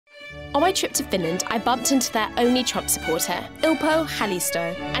On my trip to Finland, I bumped into their only Trump supporter, Ilpo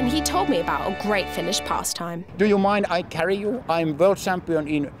Halisto, and he told me about a great Finnish pastime. Do you mind I carry you? I'm world champion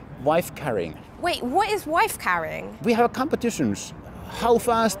in wife carrying. Wait, what is wife carrying? We have competitions. How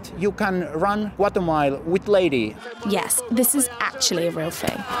fast you can run quarter mile with lady. Yes, this is actually a real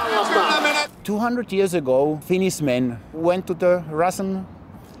thing. 200 years ago, Finnish men went to the Russian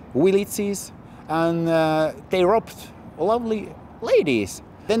villages and they robbed lovely ladies.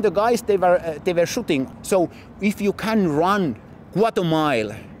 Then the guys, they were shooting. So if you can run quarter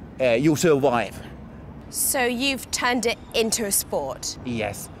mile, you survive. So you've turned it into a sport?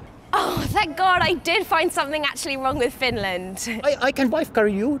 Yes. Oh, thank God, I did find something actually wrong with Finland. I can wife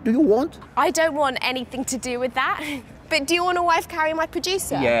carry you. Do you want? I don't want anything to do with that. But do you want to wife carry my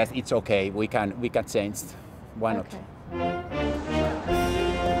producer? Yes, it's okay. We can change. Why not?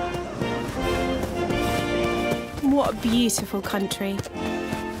 What a beautiful country.